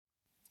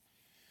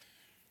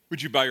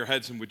Would you bow your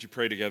heads and would you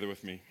pray together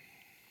with me?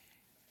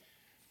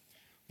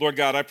 Lord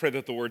God, I pray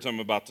that the words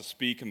I'm about to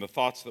speak and the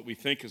thoughts that we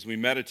think as we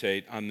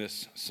meditate on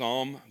this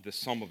psalm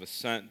of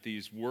ascent,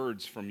 these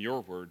words from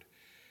your word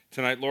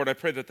tonight, Lord, I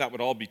pray that that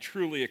would all be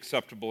truly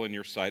acceptable in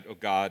your sight, O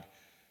God,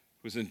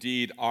 who is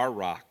indeed our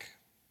rock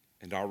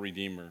and our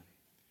Redeemer,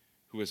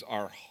 who is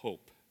our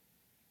hope.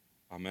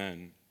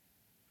 Amen.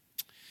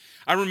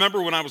 I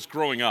remember when I was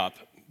growing up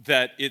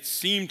that it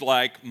seemed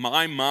like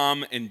my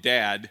mom and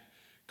dad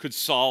could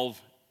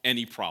solve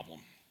any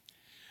problem.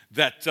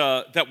 That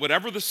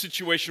whatever the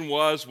situation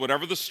was,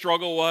 whatever the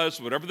struggle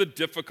was, whatever the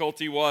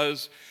difficulty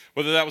was,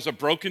 whether that was a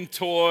broken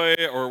toy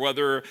or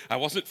whether I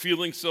wasn't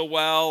feeling so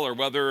well or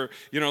whether,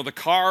 the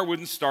car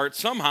wouldn't start,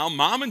 somehow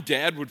mom and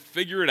dad would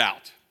figure it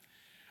out.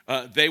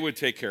 They would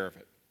take care of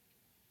it.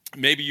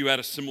 Maybe you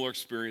had a similar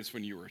experience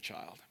when you were a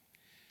child.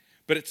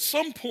 But at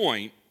some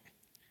point,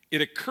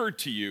 it occurred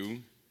to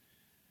you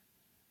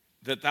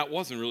that that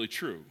wasn't really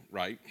true,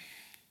 right?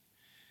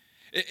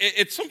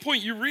 At some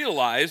point you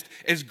realized,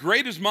 as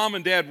great as mom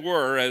and dad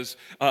were, as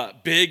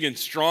big and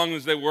strong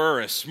as they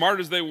were, as smart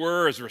as they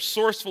were, as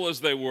resourceful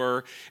as they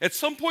were, at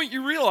some point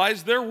you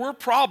realized there were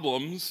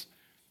problems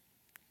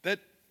that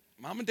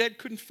mom and dad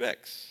couldn't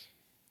fix.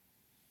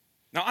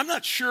 Now, I'm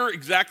not sure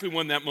exactly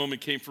when that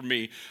moment came for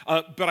me,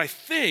 but I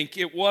think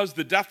it was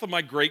the death of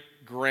my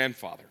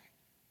great-grandfather.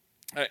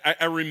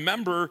 I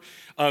remember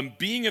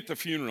being at the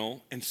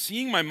funeral and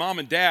seeing my mom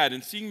and dad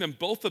and seeing them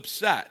both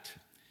upset.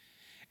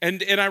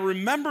 And I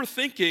remember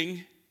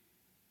thinking,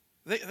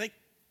 they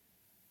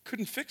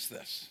couldn't fix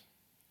this.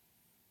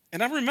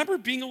 And I remember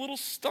being a little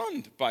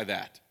stunned by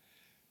that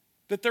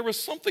there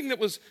was something that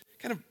was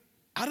kind of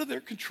out of their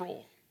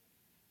control.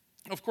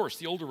 Of course,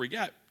 the older we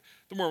get,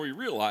 the more we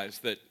realize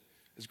that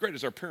as great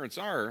as our parents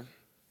are,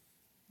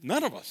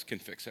 none of us can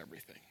fix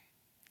everything.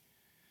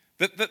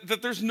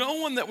 That there's no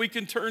one that we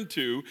can turn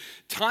to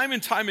time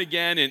and time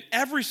again in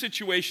every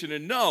situation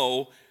and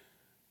know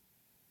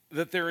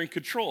that they're in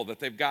control,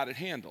 that they've got it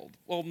handled.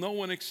 Well, no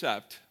one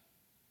except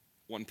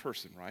one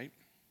person, right?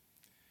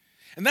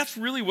 And that's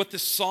really what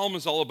this psalm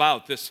is all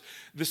about, this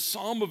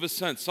psalm of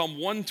ascent, Psalm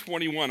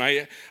 121.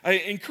 I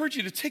encourage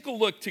you to take a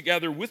look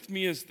together with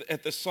me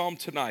at the psalm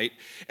tonight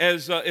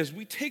as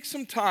we take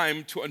some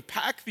time to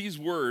unpack these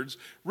words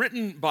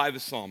written by the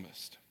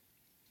psalmist.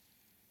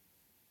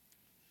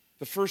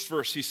 The first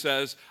verse, he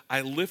says,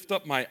 I lift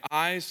up my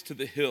eyes to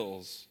the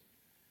hills.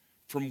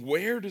 From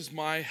where does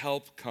my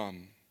help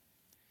come?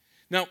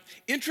 Now,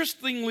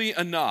 interestingly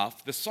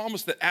enough, the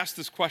psalmist that asked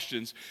these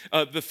questions,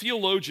 the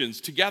theologians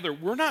together,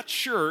 we're not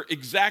sure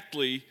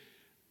exactly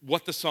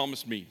what the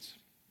psalmist means.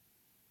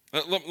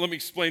 Let me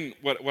explain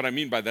what I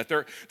mean by that.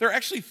 There are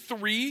actually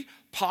three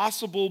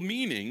possible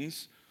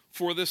meanings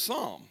for this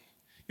psalm.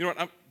 You know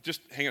what?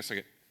 Just hang on a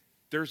second.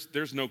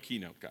 There's no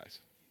keynote, guys.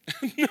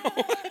 No,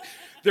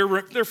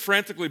 they're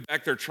frantically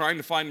back there trying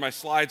to find my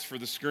slides for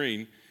the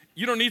screen.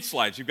 You don't need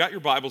slides. You've got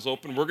your Bibles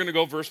open. We're going to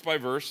go verse by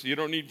verse. You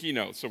don't need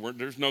keynotes, so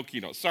there's no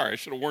keynote. Sorry, I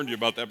should have warned you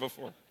about that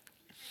before.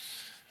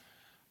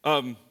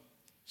 So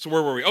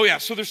where were we? Oh yeah.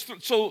 So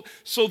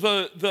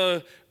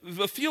the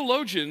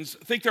theologians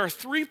think there are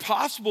three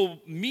possible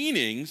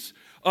meanings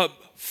that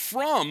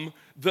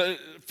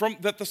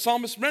the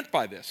psalmist meant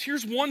by this.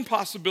 Here's one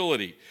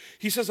possibility.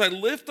 He says, I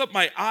lift up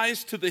my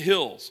eyes to the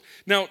hills.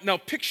 Now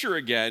picture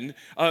again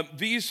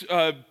these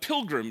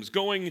pilgrims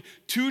going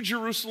to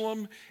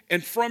Jerusalem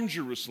and from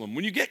Jerusalem.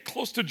 When you get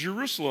close to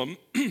Jerusalem,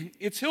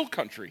 it's hill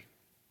country.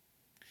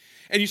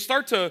 And you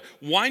start to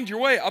wind your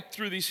way up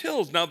through these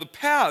hills. Now the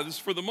paths,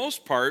 for the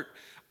most part,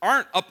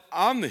 aren't up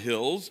on the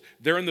hills.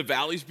 They're in the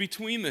valleys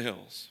between the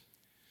hills.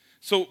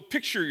 So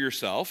picture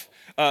yourself,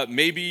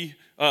 maybe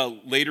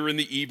later in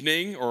the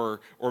evening or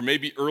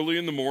maybe early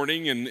in the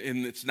morning and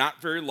it's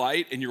not very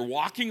light and you're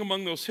walking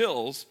among those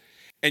hills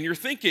and you're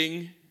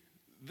thinking,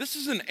 this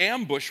is an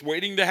ambush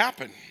waiting to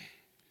happen.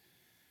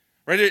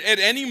 Right? At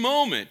any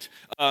moment,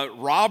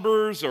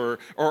 robbers or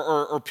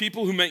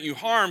people who meant you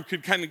harm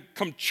could kind of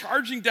come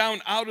charging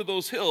down out of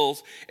those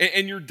hills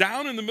and you're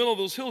down in the middle of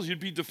those hills, you'd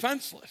be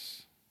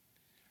defenseless.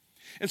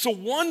 And so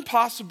one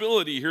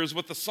possibility here is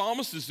what the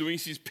psalmist is doing.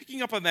 He's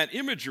picking up on that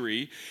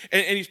imagery,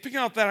 and he's picking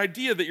up that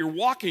idea that you're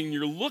walking,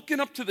 you're looking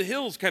up to the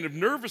hills kind of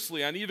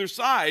nervously on either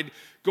side,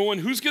 going,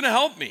 who's going to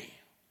help me?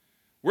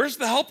 Where's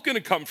the help going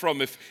to come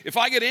from if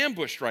I get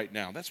ambushed right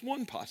now? That's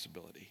one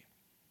possibility.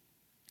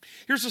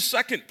 Here's a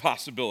second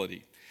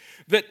possibility,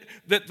 that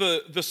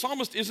the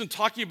psalmist isn't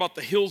talking about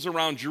the hills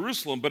around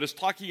Jerusalem, but is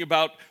talking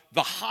about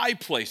the high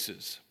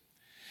places.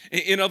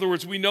 In other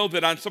words, we know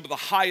that on some of the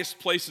highest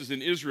places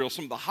in Israel,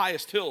 some of the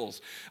highest hills,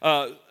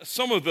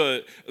 some of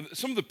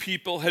the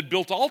people had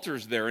built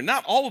altars there, and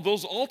not all of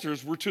those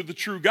altars were to the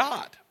true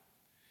God.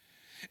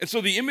 And so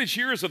the image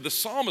here is of the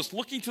psalmist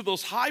looking to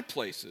those high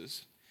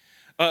places,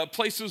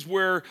 places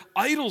where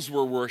idols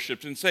were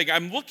worshipped, and saying,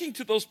 I'm looking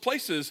to those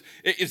places.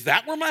 Is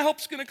that where my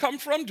help's going to come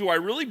from? Do I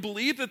really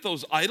believe that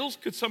those idols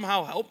could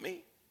somehow help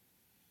me?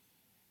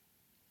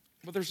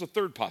 But there's a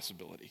third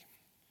possibility.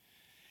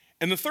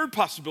 And the third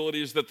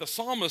possibility is that the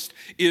psalmist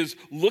is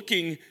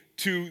looking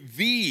to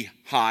the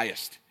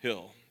highest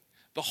hill,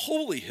 the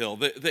holy hill,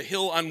 the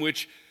hill on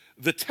which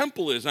the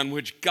temple is, on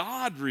which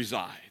God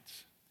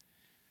resides.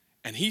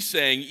 And he's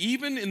saying,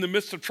 even in the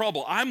midst of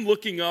trouble, I'm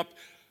looking up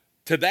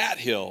to that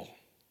hill.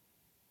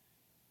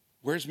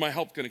 Where's my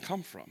help going to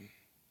come from?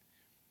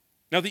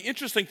 Now, the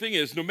interesting thing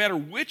is, no matter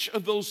which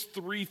of those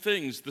three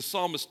things the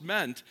psalmist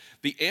meant,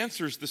 the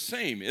answer is the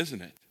same,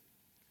 isn't it?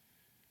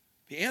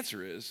 The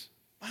answer is,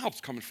 my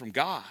help's coming from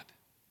God.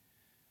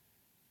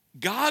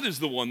 God is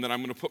the one that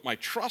I'm going to put my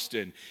trust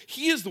in.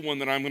 He is the one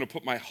that I'm going to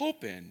put my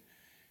hope in.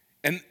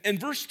 And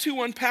verse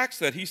 2 unpacks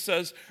that. He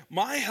says,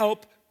 my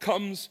help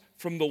comes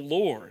from the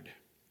Lord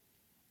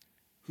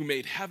who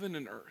made heaven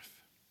and earth.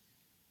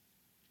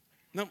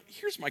 Now,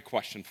 here's my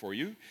question for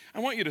you. I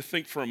want you to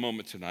think for a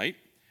moment tonight.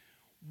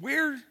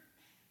 Where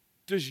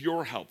does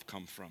your help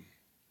come from?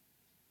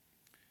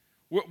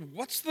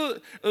 What's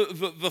the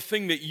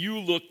thing that you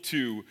look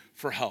to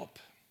for help?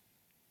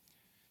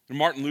 And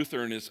Martin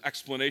Luther, in his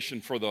explanation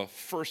for the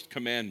first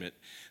commandment,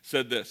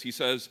 said this. He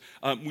says,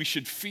 we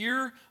should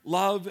fear,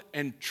 love,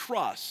 and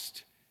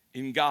trust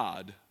in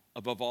God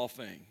above all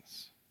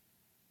things.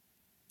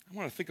 I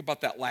want to think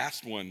about that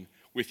last one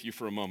with you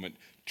for a moment.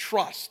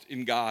 Trust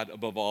in God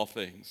above all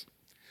things.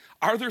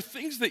 Are there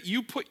things that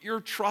you put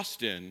your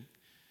trust in,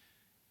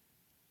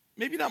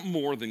 maybe not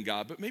more than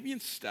God, but maybe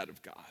instead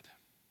of God?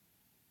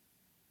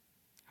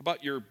 How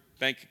about your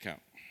bank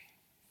account?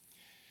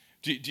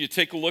 Do you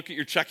take a look at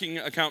your checking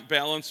account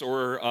balance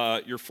or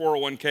your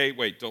 401k?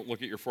 Wait, don't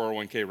look at your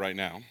 401k right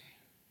now.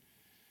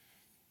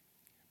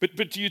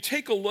 But do you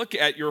take a look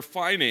at your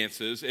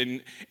finances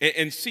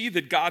and see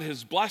that God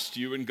has blessed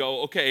you and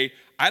go, okay,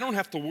 I don't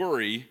have to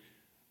worry,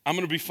 I'm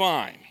going to be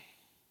fine.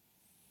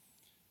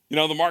 You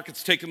know, the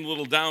market's taken a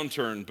little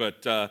downturn,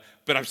 but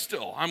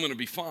I'm going to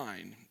be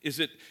fine. Is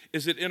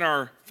it in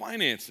our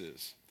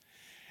finances?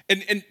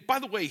 And by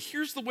the way,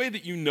 here's the way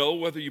that you know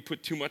whether you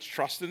put too much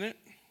trust in it.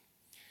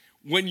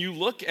 When you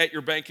look at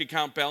your bank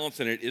account balance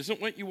and it isn't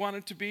what you want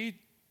it to be,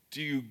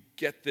 do you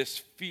get this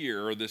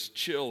fear or this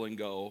chill and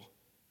go,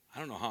 I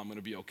don't know how I'm going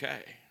to be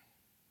okay?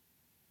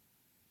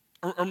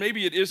 Or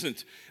maybe it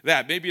isn't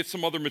that. Maybe it's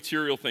some other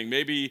material thing.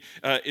 Maybe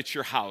it's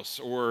your house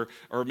or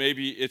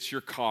maybe it's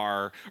your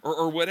car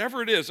or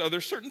whatever it is. Are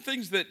there certain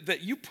things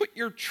that you put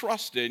your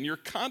trust in, your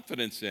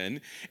confidence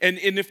in? And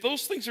if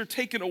those things are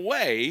taken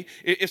away,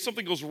 if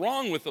something goes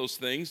wrong with those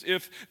things,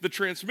 if the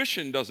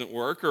transmission doesn't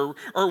work or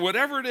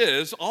whatever it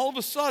is, all of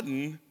a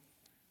sudden,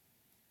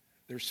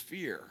 there's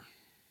fear.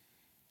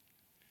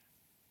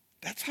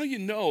 That's how you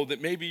know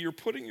that maybe you're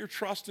putting your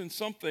trust in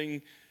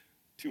something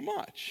too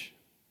much.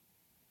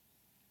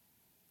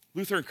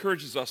 Luther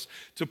encourages us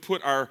to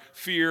put our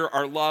fear,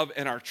 our love,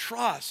 and our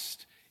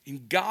trust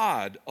in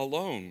God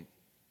alone.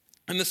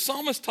 And the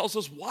psalmist tells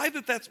us why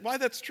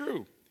that's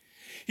true.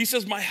 He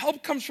says, my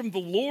help comes from the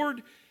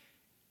Lord,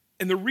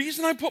 and the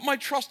reason I put my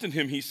trust in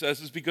him, he says,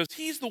 is because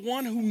he's the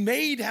one who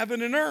made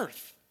heaven and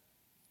earth.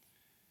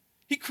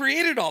 He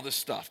created all this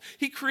stuff.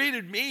 He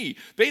created me.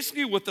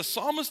 Basically, what the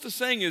psalmist is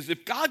saying is,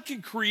 if God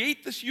can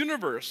create this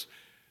universe,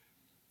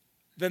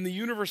 then the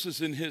universe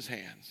is in his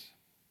hands.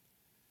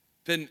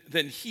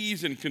 Then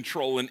he's in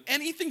control. And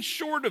anything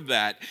short of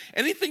that,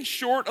 anything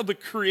short of the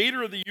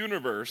creator of the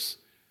universe,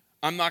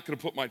 I'm not going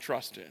to put my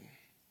trust in.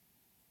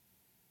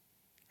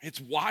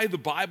 It's why the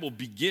Bible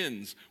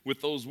begins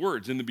with those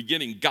words. In the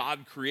beginning,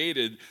 God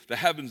created the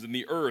heavens and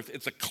the earth.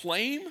 It's a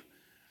claim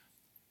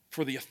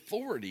for the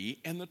authority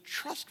and the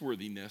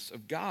trustworthiness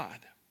of God.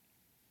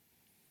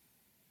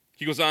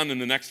 He goes on in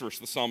the next verse,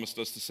 the psalmist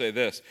does, to say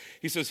this.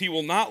 He says, he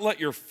will not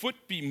let your foot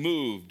be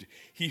moved.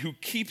 He who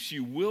keeps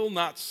you will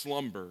not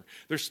slumber.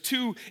 There's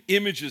two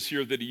images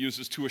here that he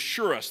uses to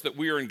assure us that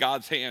we are in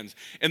God's hands.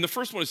 And the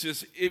first one is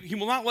this, he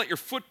will not let your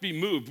foot be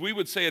moved. We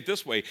would say it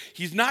this way,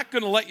 he's not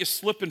going to let you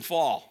slip and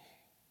fall.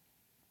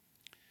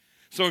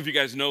 Some of you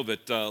guys know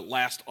that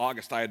last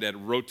August I had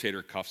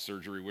rotator cuff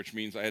surgery, which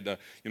means I had to,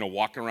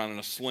 walk around in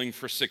a sling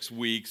for 6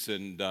 weeks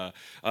and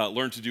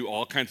learn to do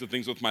all kinds of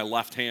things with my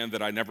left hand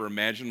that I never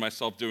imagined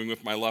myself doing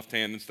with my left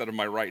hand instead of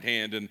my right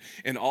hand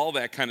and all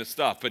that kind of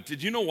stuff. But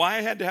did you know why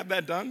I had to have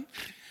that done?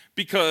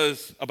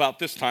 Because about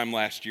this time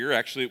last year,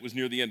 actually it was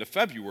near the end of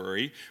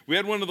February, we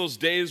had one of those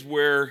days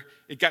where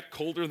it got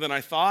colder than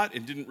I thought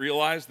and didn't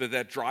realize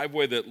that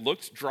driveway that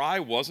looked dry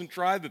wasn't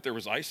dry, that there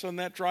was ice on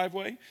that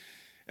driveway.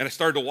 And I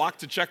started to walk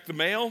to check the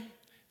mail,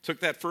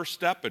 took that first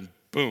step, and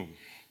boom,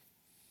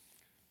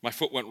 my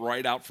foot went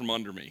right out from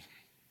under me.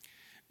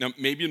 Now,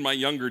 maybe in my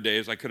younger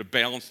days, I could have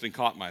balanced and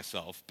caught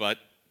myself, but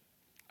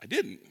I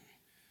didn't.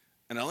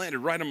 And I landed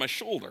right on my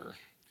shoulder,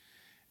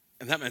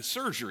 and that meant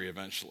surgery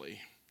eventually.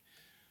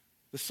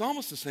 The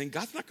psalmist is saying,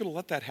 God's not going to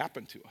let that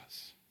happen to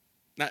us.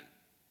 Not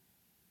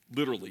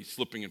literally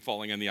slipping and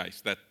falling on the ice.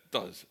 That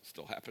does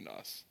still happen to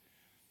us.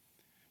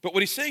 But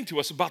what he's saying to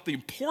us about the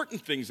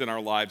important things in our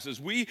lives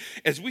as we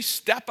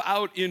step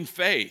out in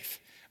faith.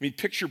 I mean,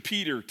 picture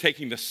Peter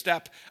taking the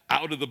step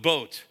out of the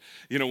boat.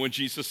 When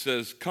Jesus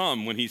says,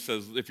 come, when he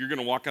says, if you're going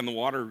to walk on the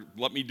water,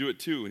 let me do it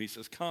too. And he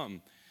says,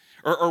 come.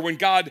 Or when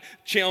God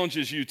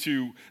challenges you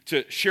to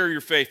share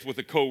your faith with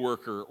a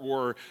coworker,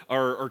 or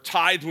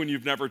tithe when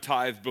you've never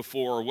tithed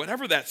before, or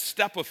whatever that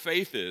step of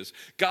faith is,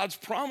 God's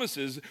promise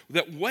is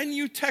that when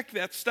you take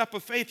that step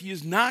of faith, He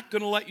is not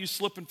going to let you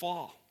slip and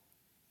fall.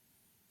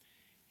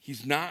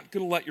 He's not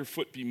going to let your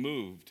foot be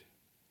moved.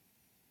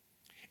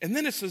 And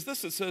then it says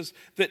this, it says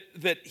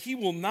that He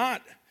will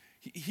not,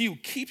 He who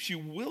keeps you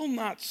will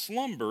not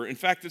slumber. In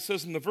fact, it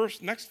says in the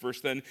next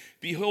verse then,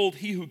 behold,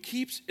 He who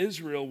keeps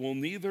Israel will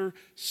neither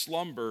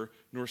slumber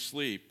nor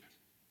sleep.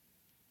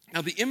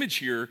 Now the image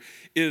here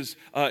is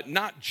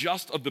not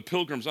just of the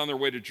pilgrims on their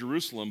way to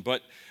Jerusalem,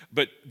 but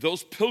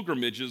those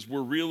pilgrimages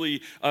were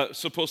really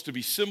supposed to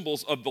be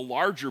symbols of the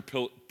larger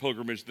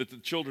pilgrimage that the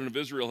children of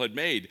Israel had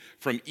made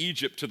from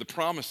Egypt to the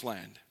Promised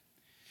Land.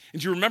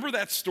 And do you remember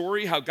that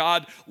story, how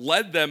God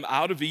led them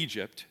out of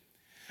Egypt?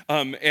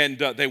 And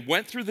they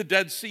went through the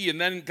Dead Sea, and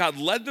then God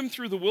led them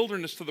through the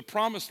wilderness to the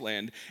Promised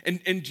Land.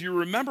 And do you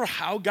remember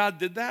how God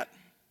did that?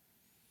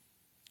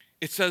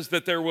 It says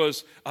that there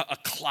was a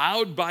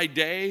cloud by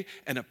day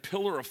and a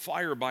pillar of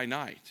fire by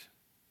night.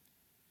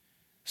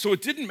 So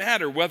it didn't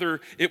matter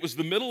whether it was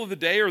the middle of the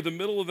day or the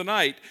middle of the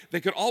night.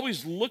 They could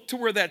always look to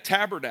where that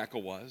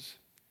tabernacle was,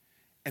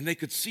 and they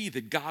could see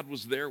that God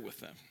was there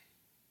with them.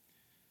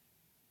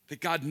 That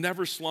God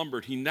never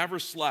slumbered, He never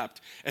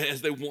slept. And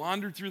as they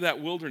wandered through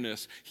that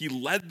wilderness, He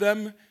led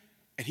them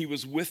and He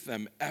was with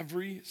them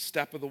every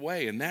step of the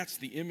way. And that's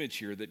the image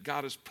here that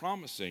God is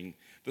promising.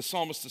 The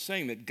psalmist is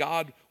saying that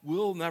God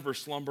will never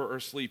slumber or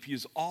sleep. He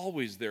is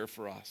always there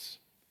for us.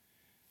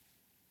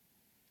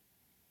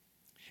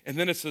 And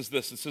then it says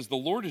this, it says, the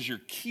Lord is your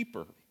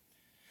keeper.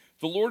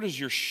 The Lord is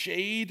your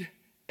shade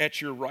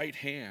at your right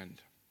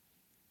hand.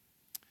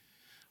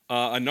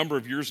 A number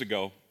of years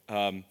ago,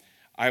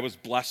 I was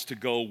blessed to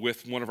go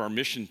with one of our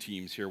mission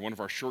teams here, one of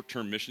our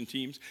short-term mission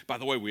teams. By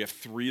the way, we have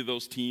 3 of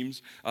those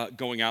teams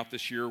going out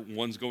this year.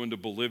 One's going to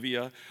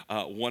Bolivia,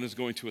 one is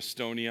going to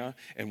Estonia,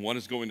 and one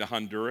is going to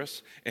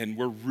Honduras. And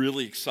we're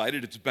really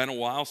excited. It's been a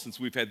while since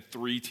we've had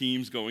 3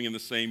 teams going in the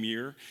same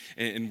year,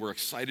 and we're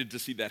excited to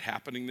see that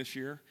happening this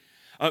year.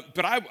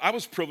 But I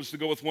was privileged to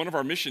go with one of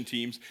our mission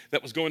teams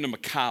that was going to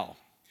Macau.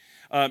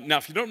 Now,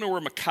 if you don't know where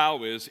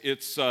Macau is,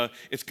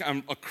 it's kind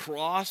of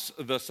across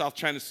the South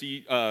China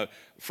Sea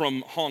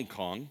from Hong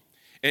Kong,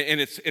 and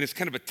it's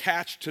kind of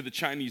attached to the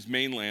Chinese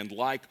mainland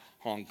like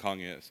Hong Kong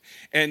is.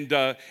 And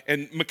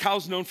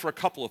Macau's known for a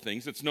couple of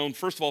things. It's known,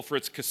 first of all, for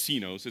its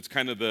casinos. It's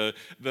kind of the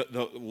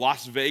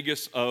Las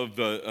Vegas of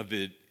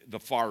the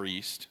Far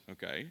East,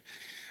 okay?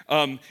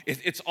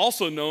 It's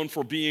also known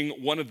for being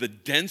one of the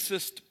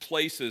densest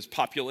places,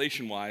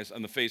 population-wise,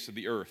 on the face of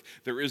the earth.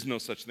 There is no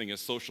such thing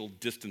as social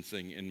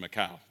distancing in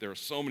Macau. There are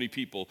so many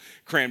people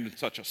crammed in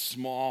such a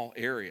small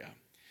area.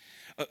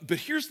 But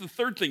here's the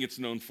third thing it's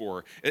known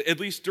for, at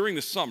least during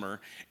the summer,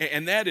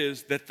 and that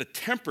is that the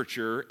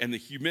temperature and the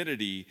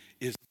humidity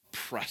is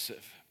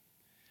oppressive.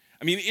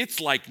 I mean, it's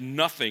like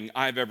nothing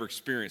I've ever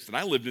experienced. And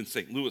I lived in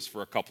St. Louis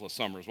for a couple of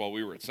summers while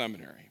we were at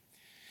seminary.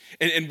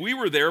 And we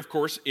were there, of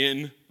course,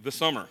 in the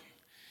summer,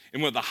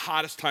 in one of the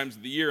hottest times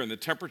of the year, and the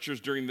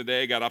temperatures during the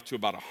day got up to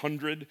about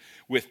 100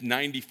 with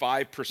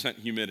 95%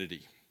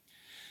 humidity.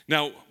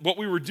 Now, what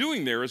we were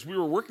doing there is we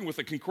were working with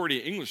a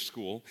Concordia English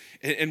school,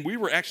 and we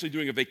were actually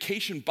doing a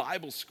vacation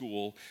Bible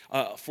school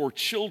for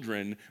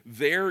children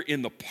there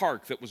in the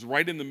park that was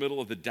right in the middle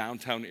of the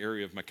downtown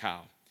area of Macau.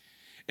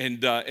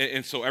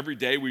 And so every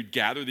day we'd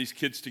gather these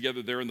kids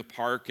together there in the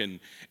park,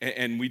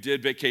 and we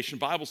did vacation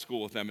Bible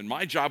school with them, and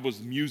my job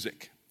was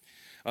music.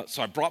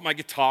 So I brought my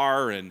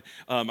guitar, and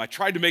I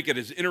tried to make it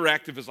as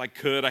interactive as I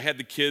could. I had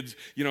the kids,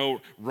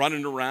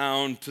 running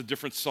around to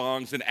different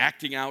songs and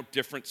acting out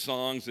different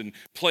songs and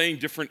playing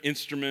different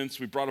instruments.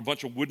 We brought a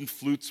bunch of wooden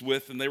flutes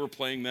with, and they were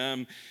playing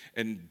them.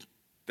 And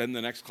then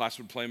the next class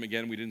would play them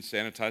again. We didn't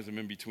sanitize them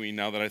in between,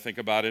 now that I think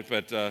about it.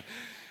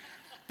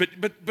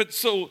 But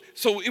so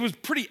it was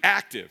pretty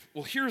active.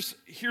 Well, here's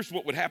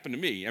what would happen to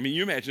me. I mean,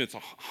 you imagine it's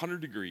 100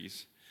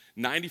 degrees,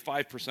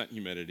 95%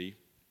 humidity,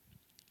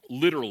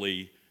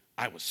 literally.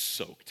 I was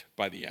soaked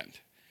by the end.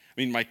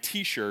 I mean, my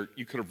t-shirt,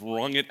 you could have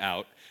wrung it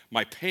out.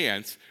 My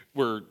pants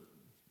were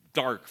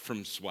dark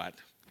from sweat.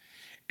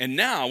 And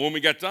now, when we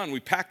got done,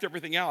 we packed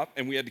everything out,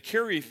 and we had to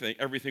carry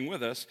everything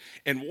with us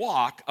and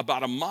walk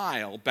about a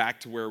mile back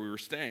to where we were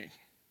staying.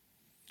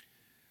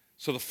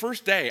 So the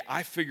first day,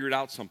 I figured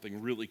out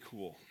something really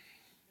cool.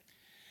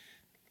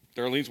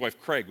 Darlene's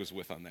wife, Craig, was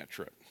with on that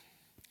trip.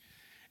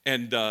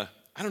 And I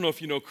don't know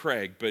if you know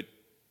Craig, but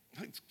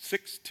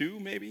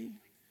 6'2", maybe?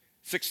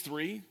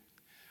 6'3".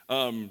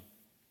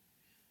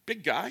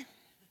 Big guy.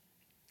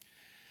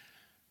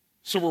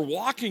 So we're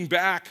walking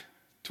back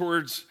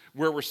towards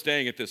where we're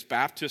staying at this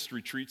Baptist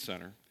retreat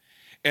center,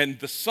 and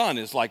the sun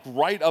is like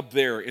right up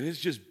there, and it's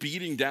just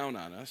beating down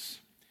on us.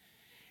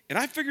 And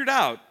I figured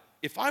out,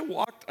 if I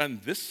walked on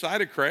this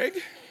side of Craig,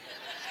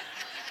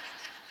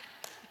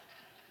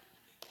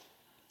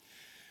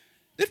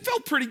 it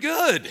felt pretty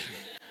good.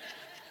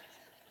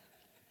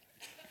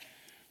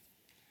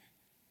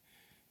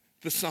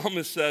 The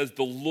psalmist says,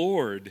 the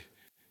Lord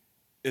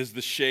is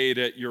the shade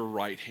at your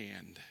right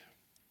hand.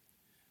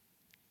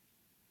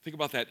 Think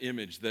about that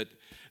image that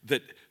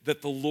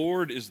the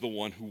Lord is the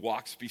one who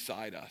walks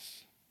beside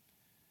us.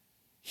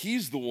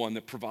 He's the one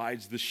that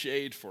provides the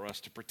shade for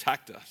us to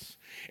protect us.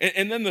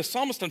 And then the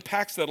psalmist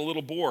unpacks that a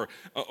little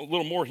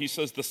more. He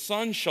says, the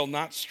sun shall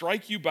not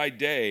strike you by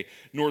day,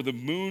 nor the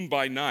moon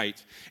by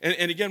night.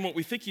 And again, what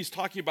we think he's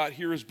talking about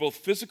here is both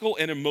physical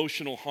and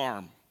emotional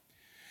harm.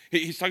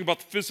 He's talking about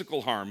the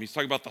physical harm. He's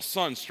talking about the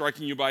sun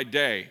striking you by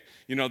day.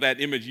 You know, that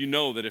image, you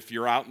know that if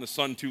you're out in the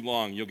sun too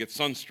long, you'll get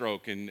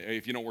sunstroke. And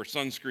if you don't wear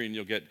sunscreen,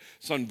 you'll get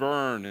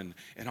sunburn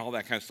and all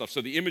that kind of stuff.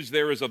 So the image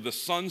there is of the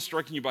sun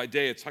striking you by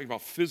day. It's talking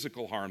about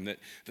physical harm,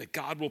 that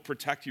God will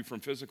protect you from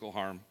physical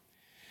harm.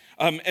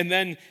 And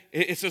then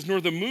it says,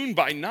 nor the moon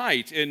by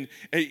night. And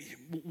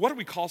what do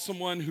we call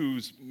someone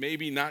who's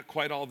maybe not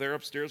quite all there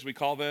upstairs? We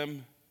call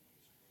them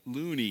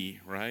loony,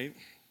 right?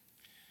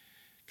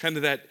 Kind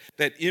of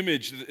that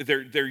image.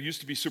 There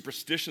used to be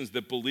superstitions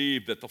that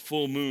believed that the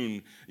full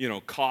moon,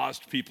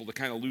 caused people to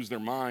kind of lose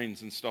their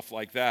minds and stuff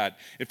like that.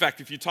 In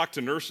fact, if you talk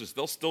to nurses,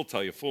 they'll still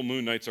tell you full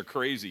moon nights are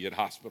crazy at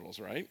hospitals,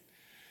 right?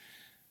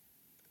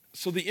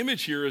 So the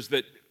image here is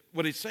that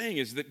what he's saying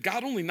is that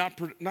God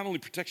not only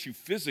protects you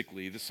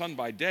physically, the sun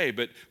by day,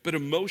 but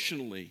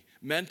emotionally,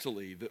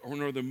 mentally,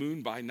 nor the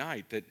moon by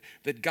night,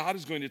 that God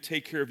is going to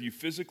take care of you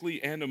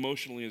physically and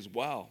emotionally as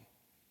well.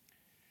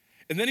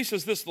 And then he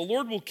says this, the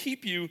Lord will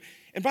keep you,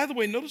 and by the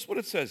way, notice what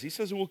it says. He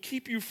says it will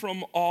keep you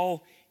from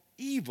all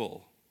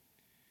evil.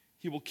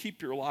 He will keep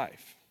your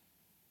life.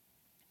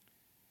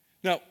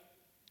 Now,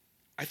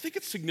 I think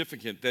it's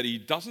significant that he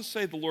doesn't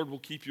say the Lord will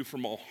keep you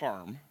from all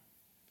harm.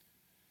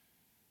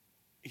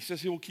 He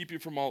says he will keep you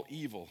from all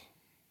evil.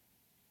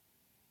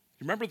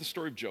 You remember the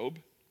story of Job?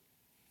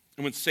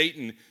 And when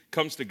Satan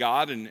comes to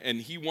God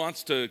and he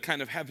wants to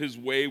kind of have his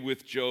way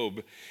with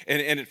Job,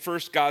 and at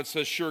first God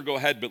says, sure, go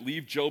ahead, but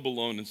leave Job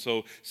alone. And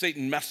so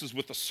Satan messes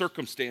with the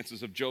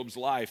circumstances of Job's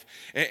life,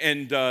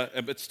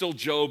 but still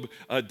Job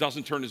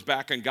doesn't turn his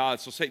back on God.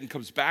 So Satan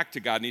comes back to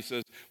God and he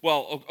says,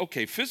 well,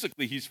 okay,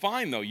 physically he's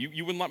fine though.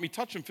 You wouldn't let me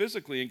touch him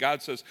physically. And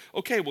God says,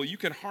 okay, well, you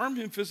can harm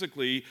him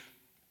physically,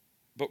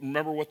 but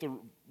remember what the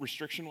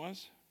restriction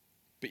was?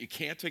 But you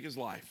can't take his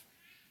life.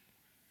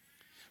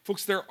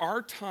 Folks, there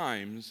are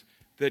times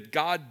that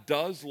God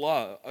does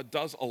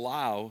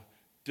allow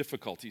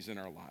difficulties in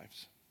our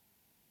lives.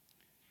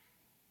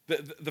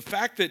 The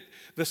fact that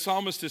the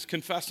psalmist is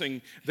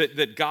confessing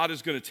that God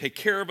is going to take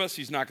care of us,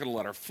 he's not going to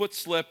let our foot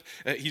slip,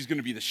 he's going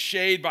to be the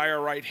shade by our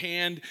right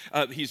hand,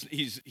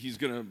 he's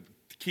going to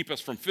keep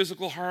us from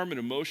physical harm and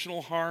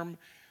emotional harm.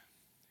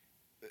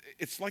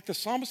 It's like the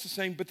psalmist is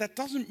saying, but that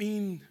doesn't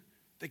mean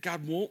that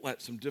God won't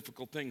let some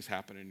difficult things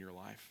happen in your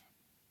life.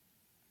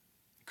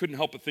 Couldn't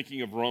help but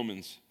thinking of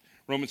Romans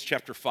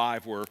chapter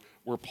 5,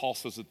 where Paul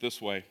says it this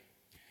way.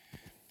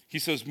 He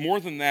says, more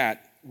than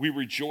that, we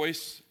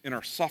rejoice in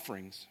our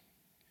sufferings,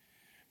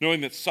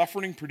 knowing that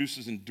suffering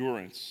produces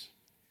endurance,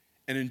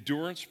 and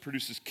endurance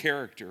produces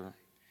character,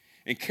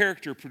 and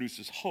character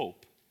produces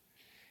hope.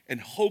 And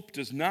hope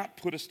does not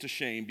put us to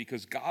shame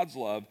because God's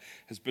love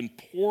has been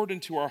poured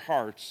into our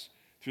hearts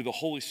through the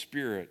Holy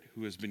Spirit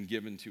who has been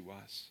given to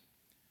us.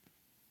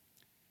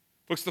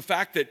 Folks, the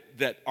fact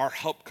that our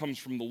help comes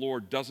from the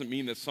Lord doesn't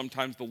mean that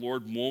sometimes the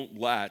Lord won't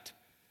let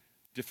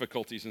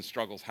difficulties and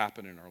struggles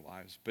happen in our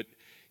lives. But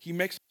he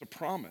makes us a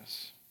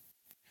promise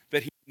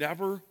that he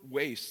never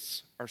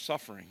wastes our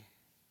suffering.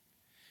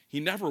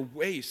 He never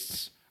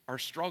wastes our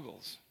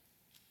struggles.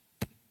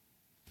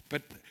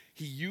 But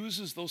he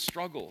uses those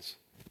struggles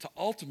to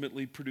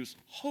ultimately produce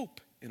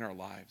hope in our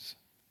lives.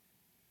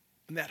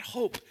 And that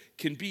hope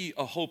can be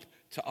a hope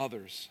to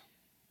others.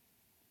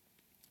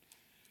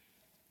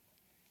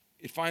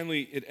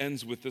 It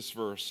ends with this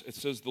verse. It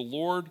says, the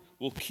Lord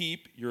will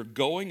keep your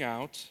going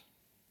out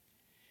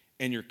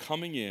and your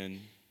coming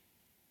in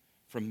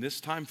from this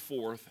time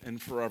forth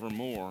and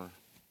forevermore.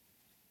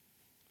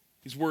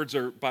 These words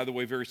are, by the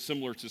way, very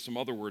similar to some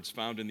other words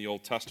found in the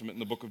Old Testament in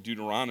the book of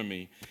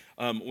Deuteronomy,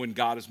 when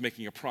God is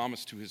making a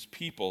promise to his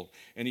people.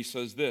 And he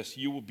says this,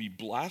 you will be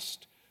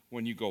blessed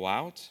when you go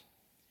out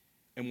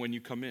and when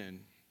you come in.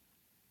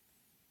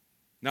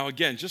 Now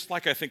again, just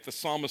like I think the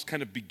psalmist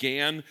kind of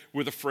began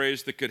with a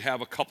phrase that could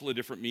have a couple of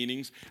different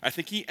meanings, I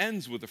think he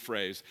ends with a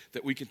phrase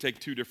that we can take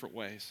two different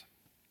ways.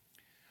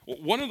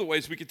 One of the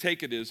ways we could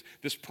take it is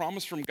this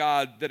promise from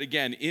God that,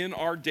 again, in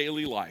our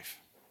daily life,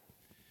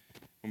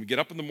 when we get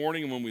up in the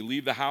morning and when we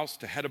leave the house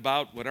to head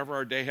about whatever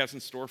our day has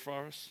in store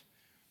for us,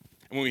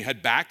 and when we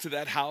head back to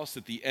that house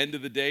at the end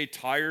of the day,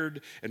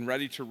 tired and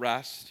ready to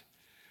rest,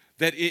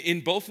 that in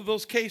both of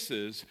those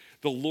cases,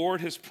 the Lord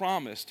has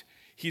promised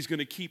he's going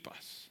to keep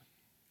us.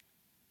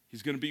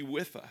 He's going to be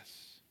with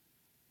us.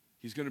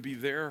 He's going to be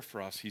there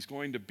for us. He's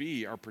going to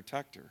be our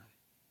protector.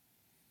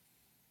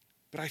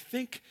 But I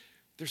think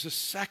there's a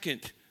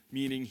second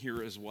meaning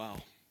here as well.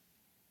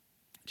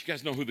 Do you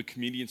guys know who the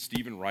comedian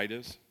Stephen Wright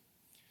is?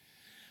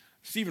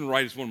 Stephen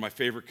Wright is one of my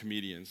favorite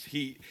comedians.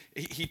 He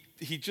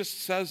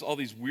just says all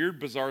these weird,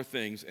 bizarre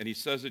things, and he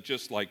says it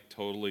just like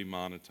totally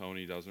monotone.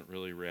 He doesn't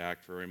really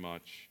react very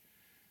much.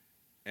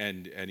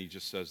 And he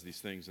just says these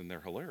things, and they're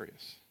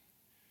hilarious.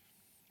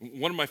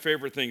 One of my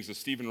favorite things is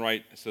Stephen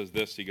Wright says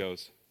this. He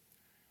goes,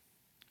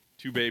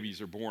 two babies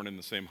are born in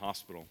the same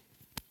hospital,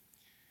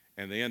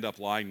 and they end up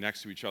lying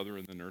next to each other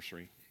in the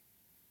nursery.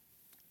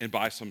 And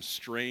by some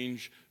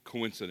strange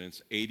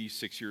coincidence,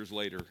 86 years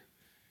later,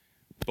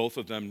 both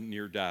of them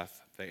near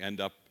death, they end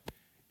up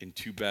in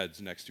two beds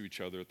next to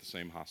each other at the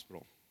same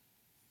hospital.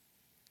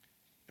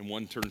 And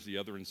one turns to the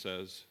other and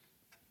says,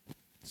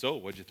 "So,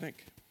 what'd you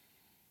think?"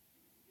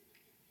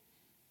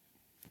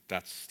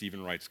 That's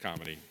Stephen Wright's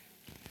comedy.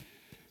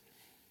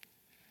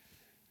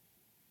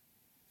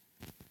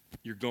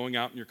 You're going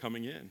out and you're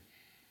coming in.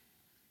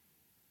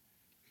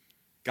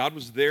 God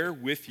was there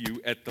with you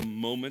at the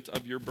moment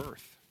of your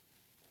birth.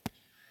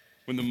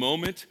 When the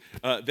moment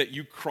that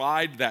you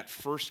cried that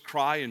first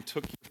cry and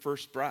took your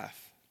first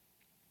breath.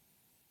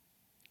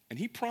 And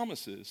he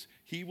promises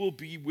he will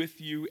be with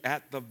you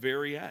at the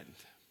very end.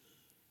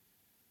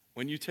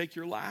 When you take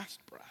your last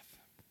breath,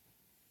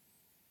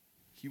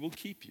 he will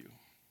keep you.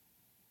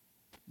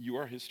 You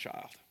are his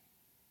child.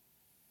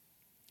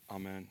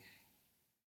 Amen.